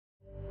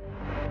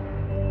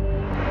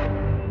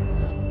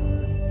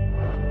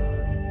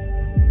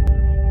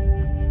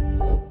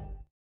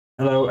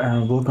Hello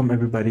and welcome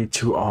everybody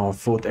to our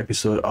fourth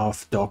episode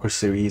of Docker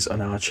series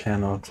on our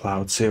channel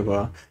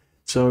CloudSewa.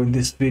 So in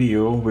this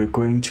video, we're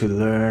going to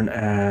learn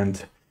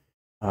and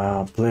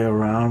play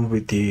around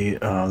with the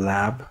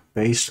lab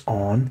based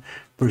on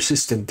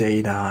persistent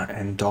data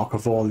and Docker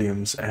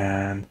volumes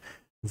and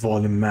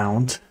volume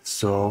mount.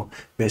 So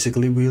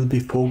basically we'll be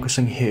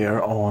focusing here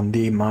on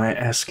the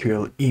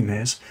MySQL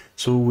image.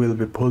 So we'll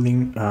be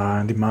pulling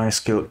the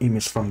MySQL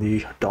image from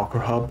the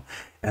Docker Hub,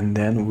 and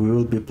then we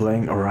will be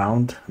playing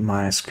around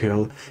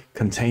MySQL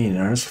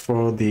containers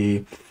for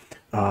the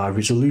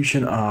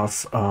resolution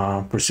of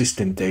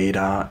persistent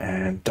data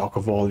and Docker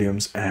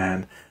volumes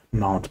and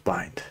mount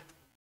bind.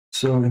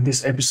 So in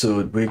this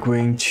episode, we're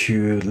going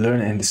to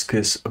learn and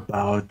discuss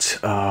about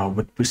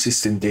what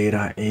persistent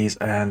data is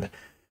and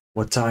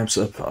what types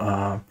of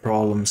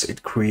problems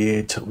it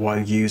creates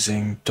while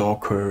using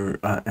Docker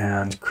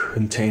and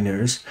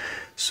containers.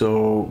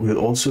 So we'll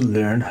also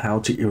learn how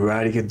to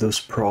eradicate those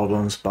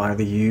problems by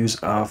the use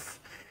of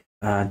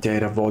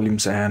data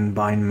volumes and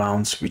bind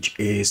mounts, which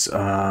is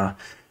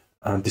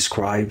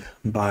described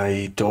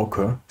by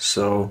Docker.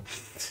 So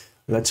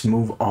let's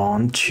move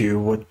on to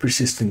what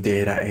persistent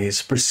data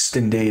is.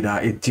 Persistent data,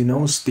 it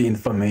denotes the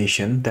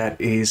information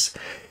that is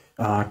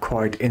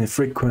quite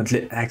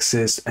infrequently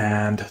accessed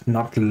and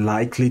not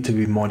likely to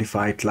be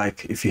modified.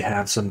 Like if you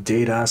have some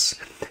data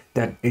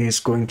that is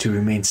going to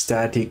remain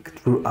static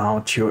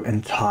throughout your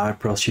entire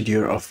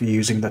procedure of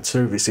using that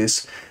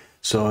services,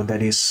 so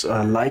that is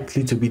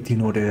likely to be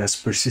denoted as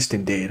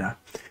persistent data.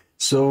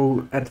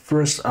 So at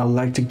first I'd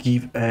like to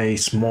give a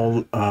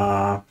small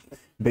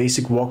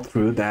basic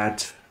walkthrough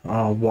that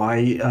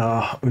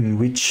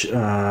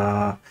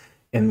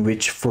in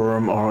which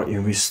form or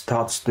in which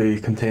thoughts the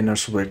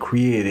containers were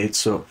created.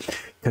 So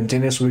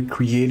containers were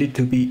created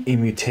to be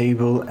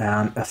immutable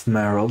and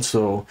ephemeral.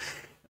 So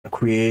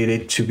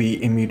created to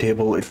be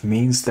immutable, it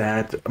means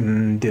that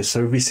the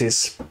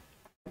services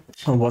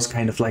was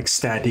kind of like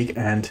static,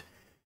 and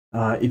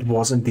it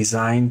wasn't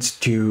designed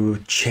to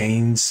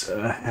change,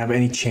 have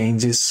any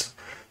changes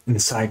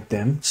inside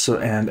them. So,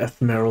 and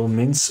ephemeral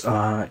means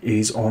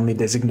is only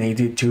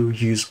designated to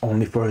use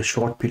only for a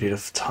short period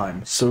of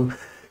time. So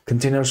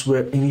containers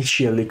were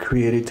initially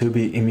created to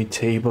be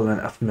immutable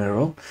and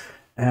ephemeral,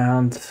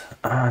 and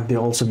they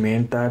also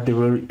meant that they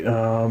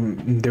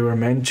were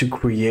meant to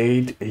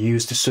create,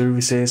 use the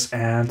services,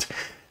 and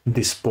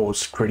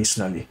dispose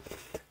traditionally.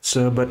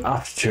 So, but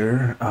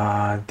after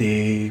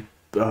the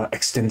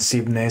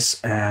extensiveness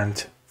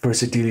and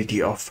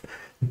versatility of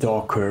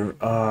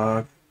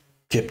Docker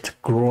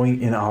kept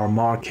growing in our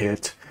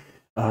market,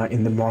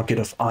 in the market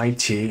of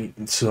IT,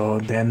 so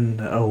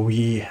then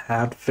we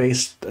had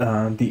faced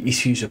the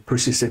issues of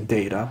persistent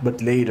data.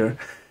 But later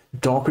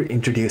Docker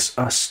introduced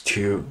us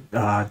to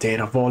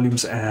data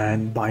volumes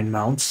and bind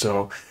mounts.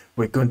 So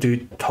we're going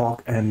to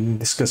talk and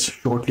discuss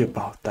shortly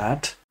about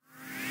that.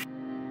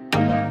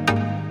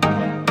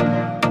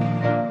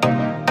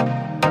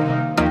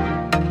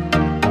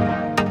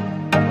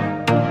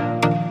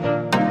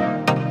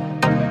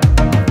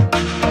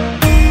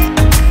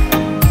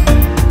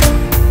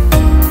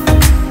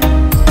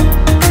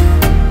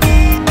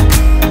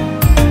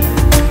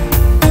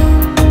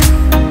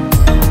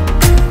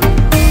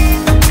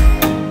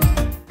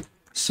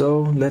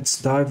 So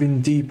let's dive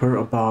in deeper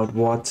about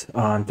what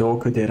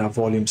Docker data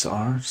volumes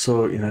are.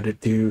 So in order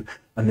to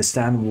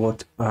understand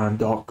what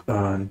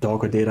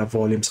Docker data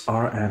volumes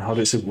are and how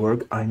does it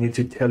work, I need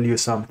to tell you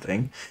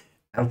something.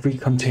 Every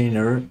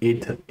container,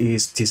 it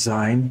is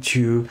designed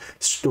to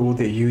store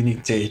the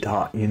unique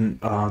data in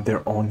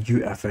their own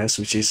UFS,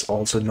 which is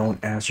also known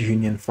as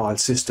Union File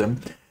System.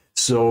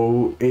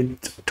 So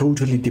it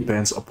totally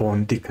depends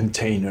upon the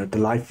container, the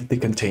life of the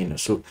container.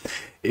 So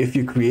if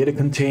you create a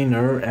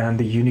container and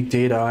the unique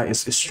data is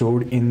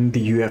stored in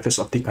the UFS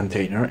of the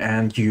container,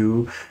 and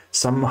you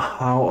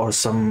somehow or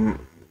some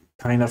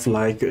kind of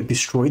like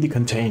destroy the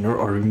container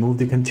or remove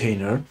the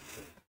container,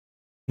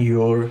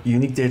 your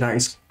unique data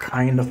is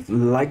kind of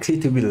likely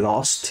to be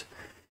lost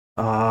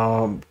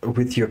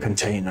with your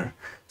container.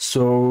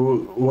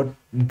 So what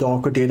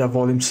Docker data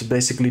volumes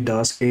basically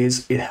does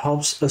is it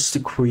helps us to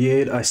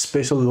create a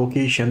special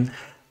location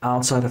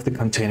outside of the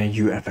container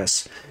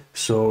UFS.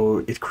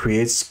 So it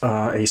creates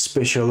a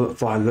special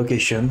file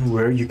location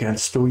where you can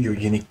store your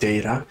unique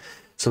data.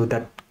 So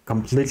that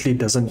completely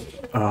doesn't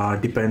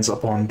depends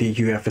upon the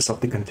UFS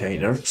of the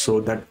container. So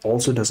that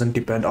also doesn't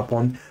depend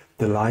upon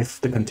the life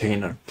of the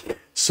container.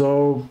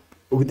 So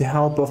with the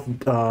help of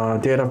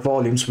data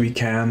volumes, we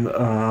can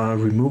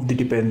remove the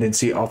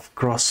dependency of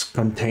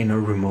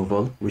cross-container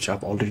removal, which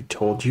I've already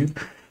told you.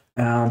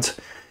 And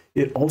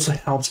it also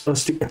helps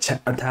us to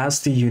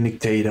attach the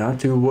unique data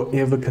to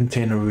whatever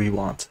container we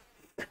want.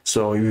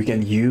 So we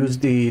can use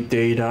the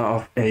data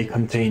of a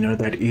container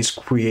that is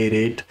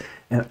created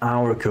an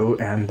hour ago,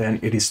 and then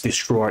it is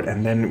destroyed,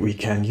 and then we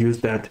can use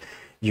that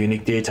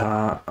unique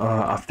data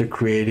after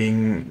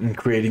creating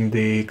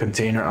the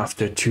container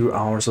after 2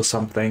 hours or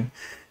something.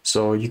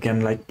 So you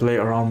can like play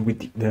around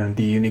with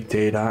the unique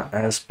data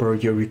as per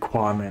your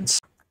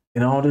requirements.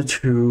 In order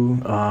to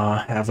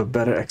have a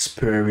better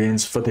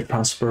experience for the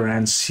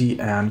transparency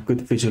and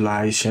good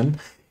visualization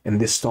in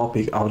this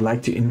topic, I would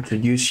like to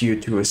introduce you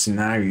to a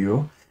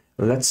scenario.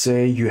 Let's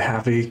say you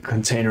have a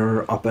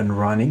container up and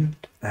running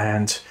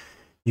and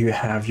you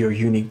have your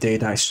unique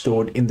data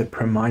stored in the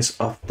premise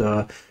of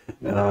the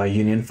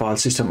union file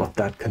system of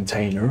that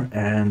container,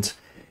 and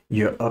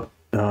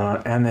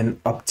and an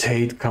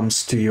update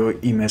comes to your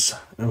image,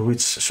 which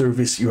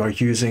service you are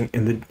using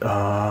in the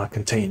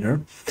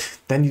container.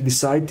 Then you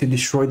decide to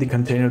destroy the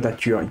container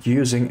that you are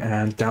using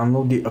and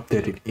download the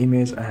updated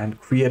image and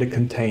create a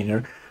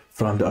container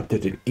from the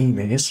updated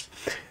image.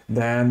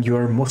 Then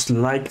you're most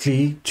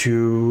likely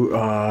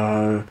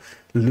to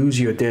lose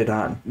your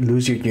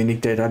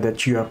unique data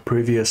that you have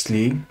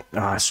previously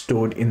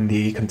stored in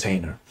the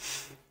container.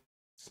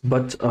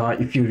 But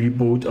if you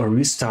reboot or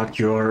restart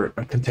your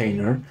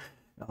container,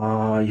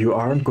 you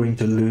aren't going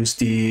to lose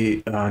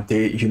the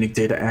unique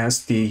data,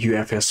 as the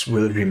UFS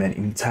will remain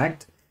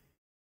intact.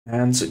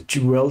 And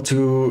to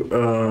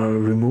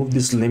remove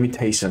this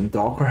limitation,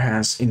 Docker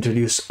has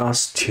introduced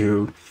us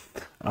to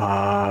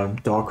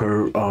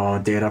Docker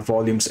data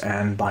volumes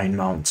and bind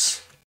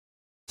mounts.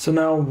 So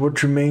now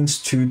what remains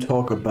to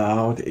talk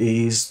about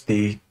is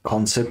the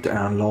concept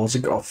and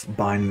logic of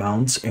bind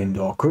mounts in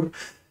Docker.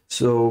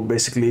 So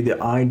basically the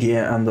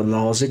idea and the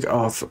logic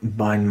of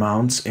bind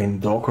mounts in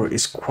Docker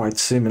is quite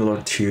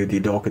similar to the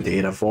Docker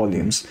data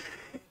volumes.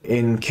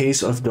 In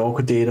case of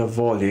Docker data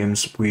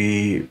volumes,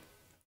 we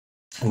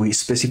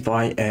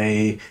specify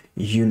a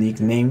unique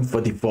name for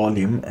the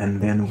volume,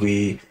 and then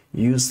we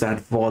use that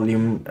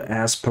volume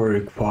as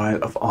per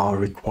our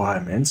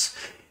requirements.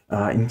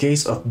 In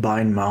case of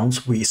bind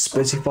mounts, we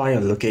specify a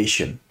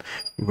location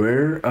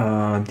where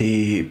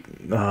the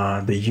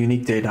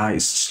unique data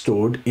is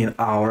stored in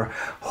our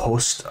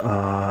host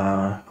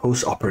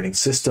operating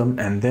system,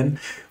 and then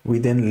we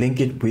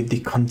link it with the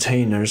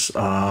container's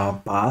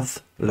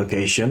path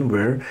location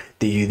where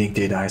the unique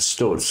data is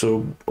stored.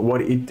 So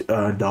what it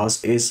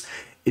does is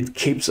it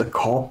keeps a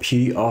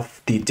copy of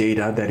the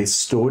data that is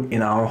stored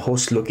in our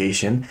host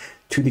location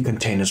to the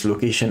container's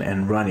location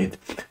and run it.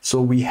 So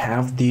we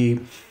have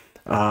the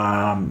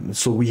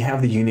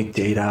unique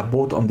data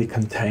both on the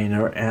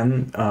container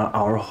and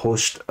our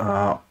host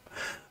on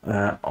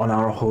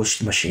our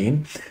host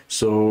machine.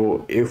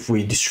 So if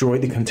we destroy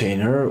the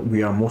container,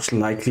 we are most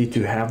likely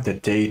to have the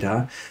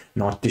data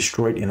not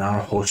destroyed in our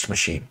host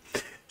machine.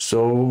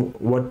 So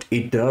what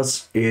it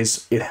does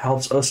is it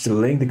helps us to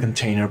link the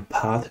container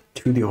path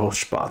to the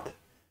host path.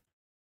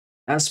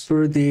 As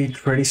per the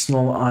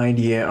traditional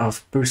idea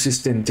of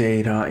persistent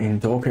data in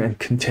Docker and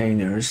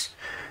containers,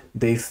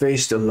 they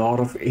faced a lot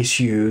of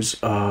issues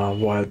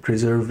while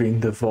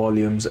preserving the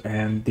volumes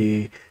and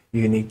the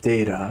unique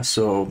data.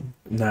 So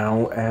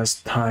now,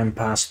 as time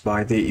passed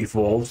by, they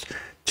evolved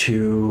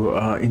to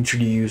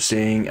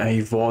introducing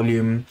a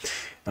volume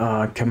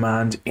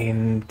command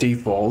in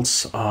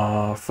defaults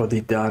for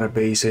the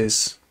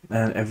databases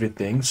and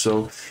everything.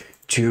 So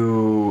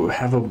to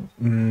have a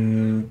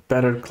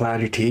better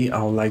clarity,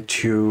 I would like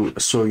to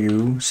show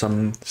you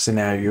some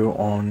scenario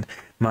on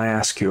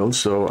MySQL.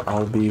 So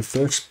I'll be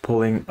first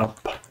pulling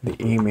up the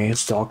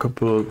image docker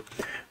pull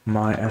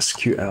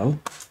MySQL.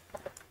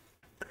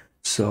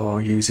 So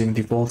using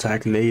default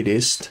tag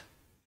latest.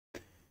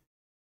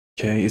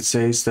 Okay, it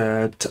says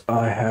that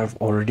I have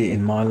already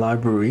in my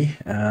library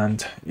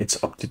and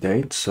it's up to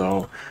date.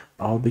 So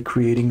I'll be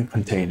creating a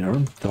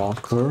container,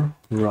 docker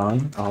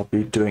run. I'll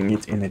be doing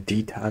it in a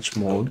detached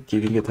mode,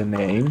 giving it a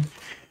name,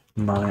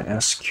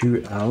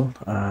 MySQL,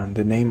 and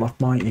the name of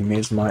my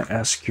image,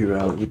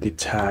 MySQL, with the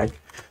tag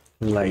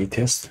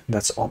latest.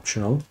 That's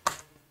optional.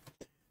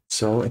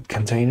 So a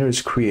container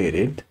is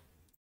created.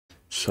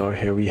 So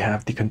here we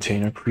have the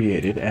container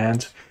created,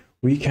 and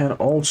we can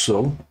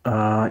also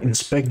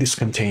inspect this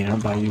container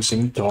by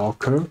using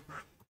docker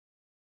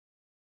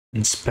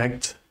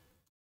inspect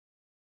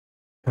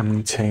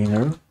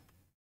container,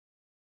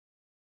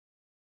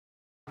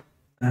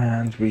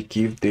 and we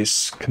give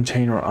this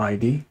container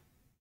ID.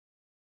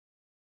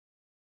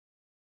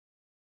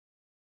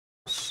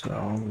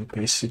 So we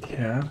paste it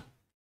here.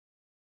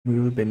 We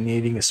will be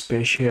needing a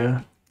space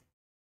here.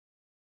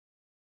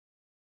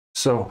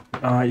 So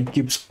it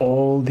gives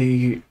all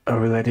the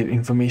related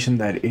information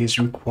that is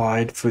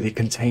required for the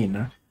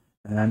container.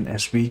 And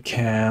as we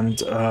can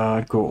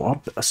go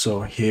up,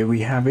 so here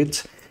we have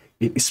it.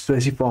 It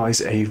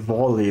specifies a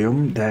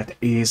volume that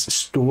is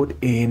stored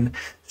in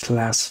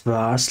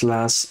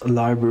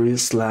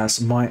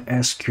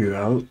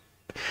 /var/library/mysql,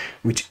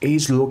 which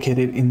is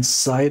located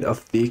inside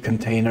of the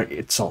container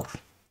itself.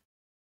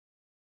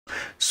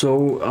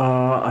 So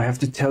I have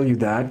to tell you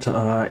that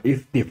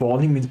if the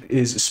volume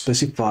is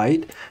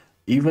specified,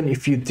 even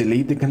if you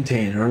delete the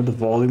container, the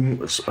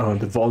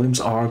volumes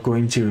are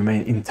going to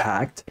remain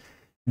intact.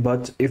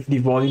 But if the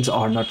volumes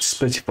are not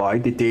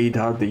specified, the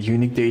data, the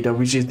unique data,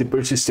 which is the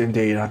persistent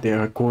data, they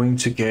are going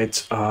to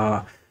get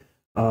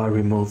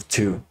removed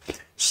too.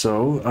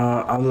 So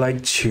I'd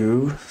like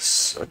to,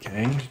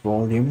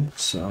 volume,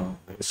 so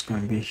it's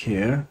going to be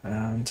here,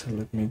 and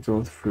let me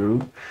go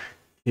through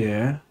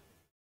here,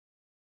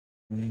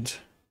 and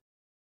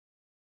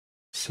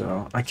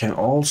so I can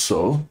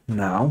also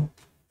now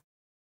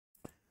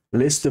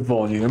list the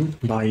volume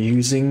by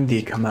using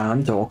the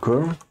command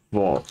docker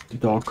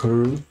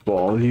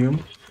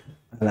volume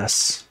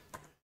ls.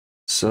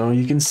 So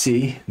you can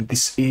see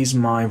this is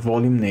my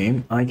volume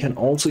name. I can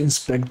also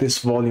inspect this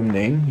volume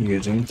name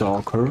using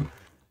docker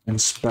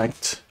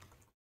inspect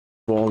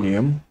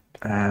volume,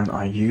 and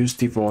I use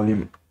the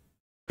volume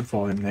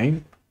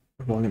name,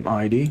 volume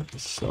ID.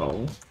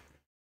 So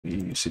we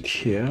use it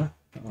here.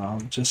 I'll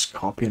just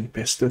copy and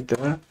paste it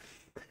there.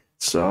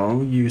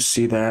 So you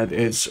see that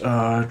it's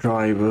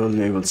driver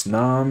labels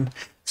none,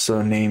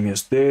 so name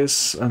is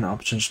this, and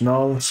options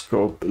null,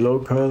 scope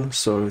local,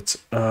 so it's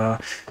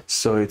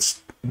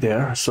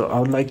there. So I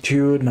would like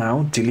to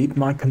now delete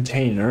my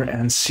container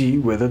and see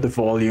whether the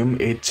volume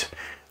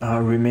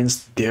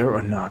remains there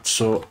or not.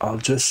 So I'm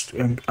just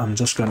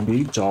gonna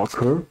be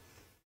docker.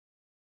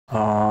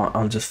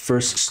 I'll just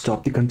first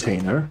stop the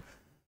container.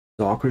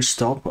 Docker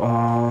stop.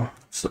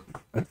 So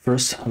at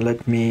first,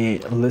 let me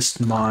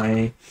list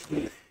my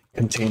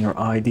container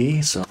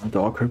ID. So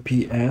docker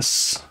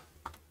ps.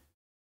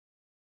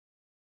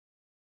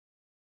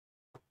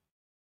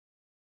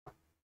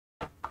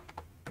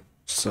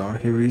 So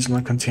here is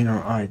my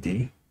container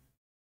ID.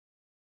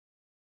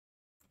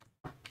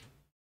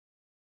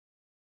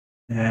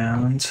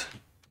 And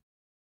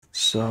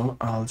so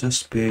I'll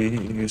just be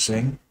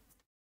using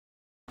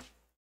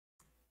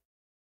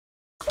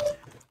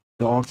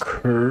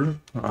docker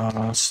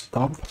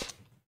stop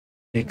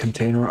a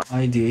container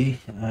ID,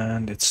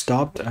 and it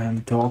stopped,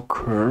 and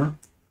docker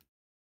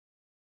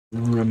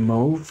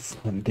remove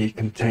the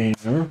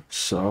container.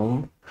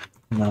 So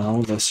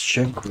now let's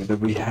check whether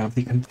we have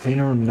the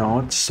container or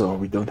not. So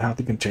we don't have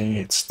the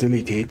container, it's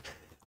deleted,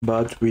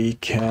 but we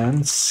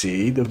can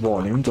see the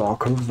volume,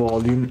 docker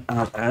volume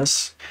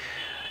ls.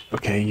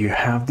 Okay, you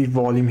have the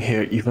volume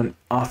here even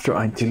after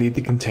I delete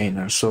the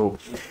container. So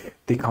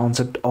the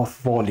concept of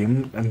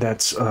volume, and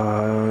that's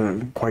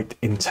quite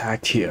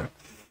intact here.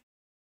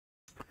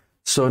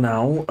 So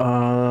now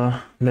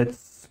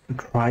let's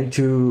try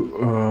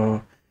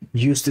to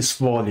use this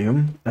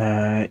volume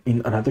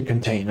in another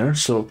container.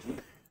 So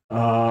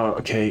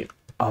okay,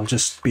 I'll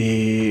just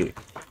be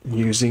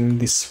using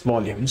this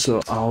volume.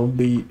 So I'll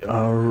be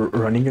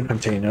running a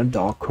container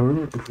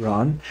docker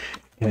run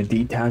in a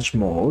detached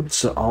mode.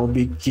 So I'll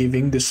be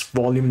giving this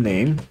volume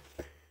name.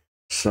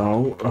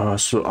 So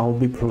I'll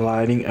be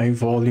providing a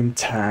volume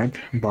tag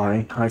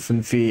by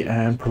 -v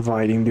and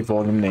providing the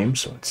volume name.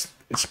 So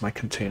it's my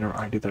container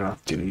ID that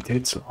I've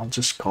deleted. So I'll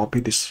just copy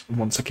this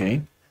once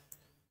again.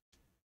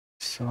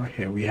 So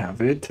here we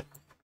have it.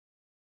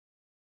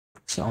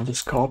 So I'll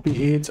just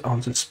copy it, I'll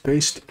just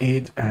paste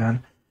it, and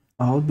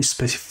I'll be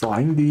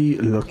specifying the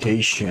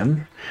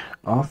location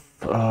of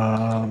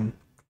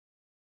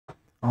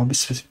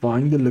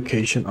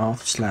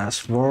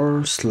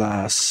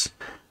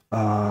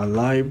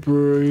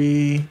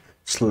 /var/library/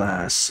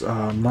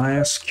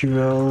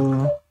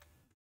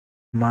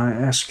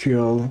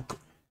 MySQL,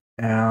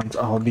 and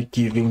I'll be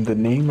giving the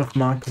name of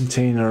my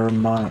container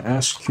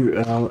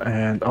MySQL,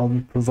 and I'll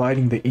be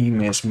providing the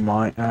image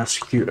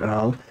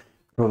MySQL,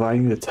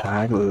 providing the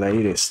tag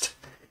latest.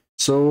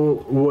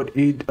 So what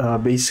it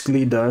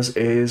basically does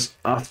is,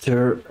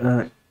 after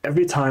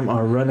every time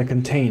I run a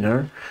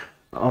container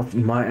of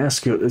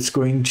MySQL, it's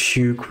going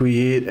to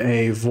create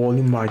a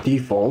volume by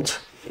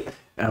default.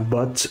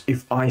 But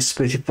if I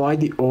specify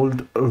the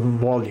old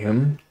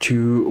volume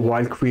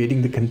while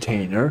creating the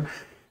container,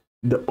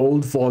 the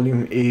old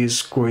volume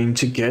is going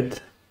to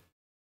get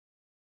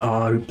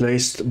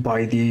replaced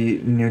by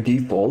the new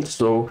default.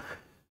 So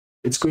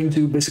it's going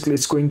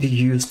to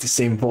use the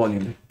same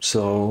volume.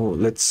 So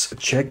let's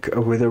check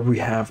whether we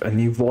have a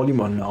new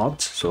volume or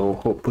not. So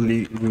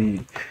hopefully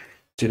we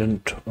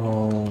didn't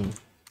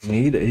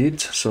need it.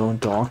 So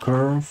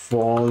docker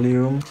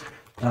volume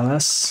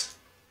ls.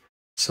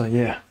 So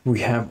yeah, we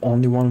have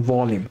only one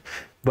volume.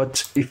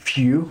 But if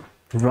you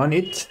run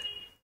it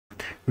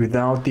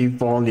without the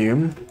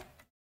volume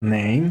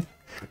name,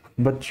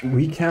 but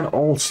we can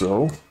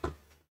also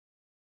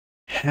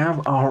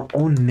have our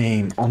own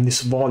name on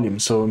this volume.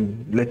 So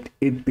let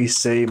it be,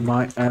 say,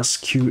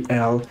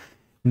 MySQL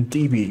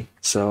DB.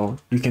 So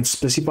you can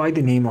specify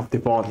the name of the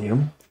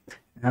volume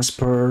as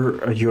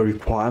per your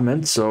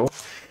requirement. So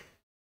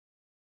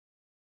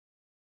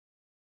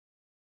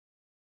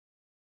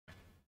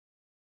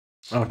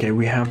okay,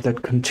 we have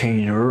that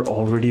container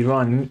already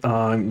running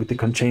with the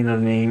container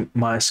name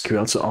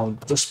MySQL. So I'll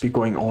just be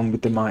going on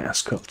with the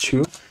MySQL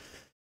too.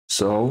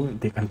 So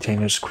the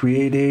container is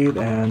created,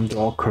 and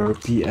docker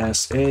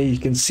psa. You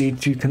can see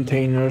two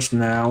containers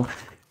now.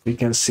 We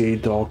can see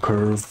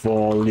docker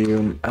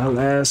volume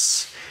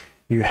ls.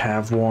 You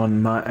have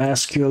one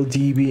MySQL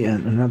DB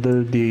and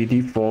another the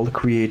default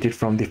created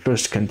from the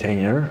first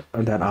container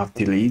that I've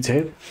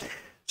deleted.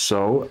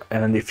 So,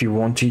 and if you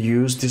want to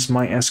use this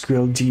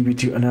MySQL DB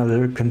to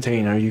another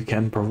container, you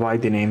can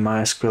provide the name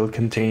MySQL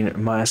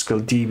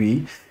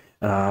DB,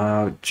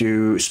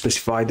 to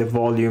specify the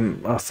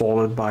volume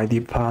followed by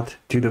the path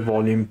to the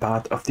volume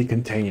path of the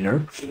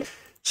container.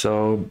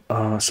 So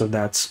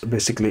that's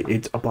basically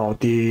it about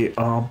the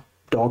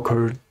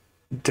Docker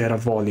data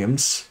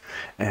volumes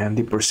and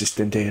the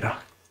persistent data.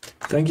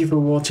 Thank you for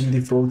watching the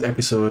 4th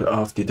episode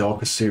of the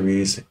Docker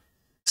series.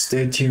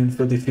 Stay tuned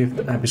for the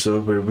 5th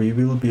episode, where we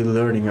will be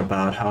learning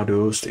about how to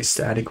host a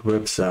static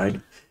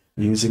website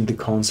using the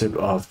concept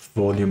of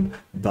volume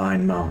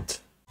bind mount.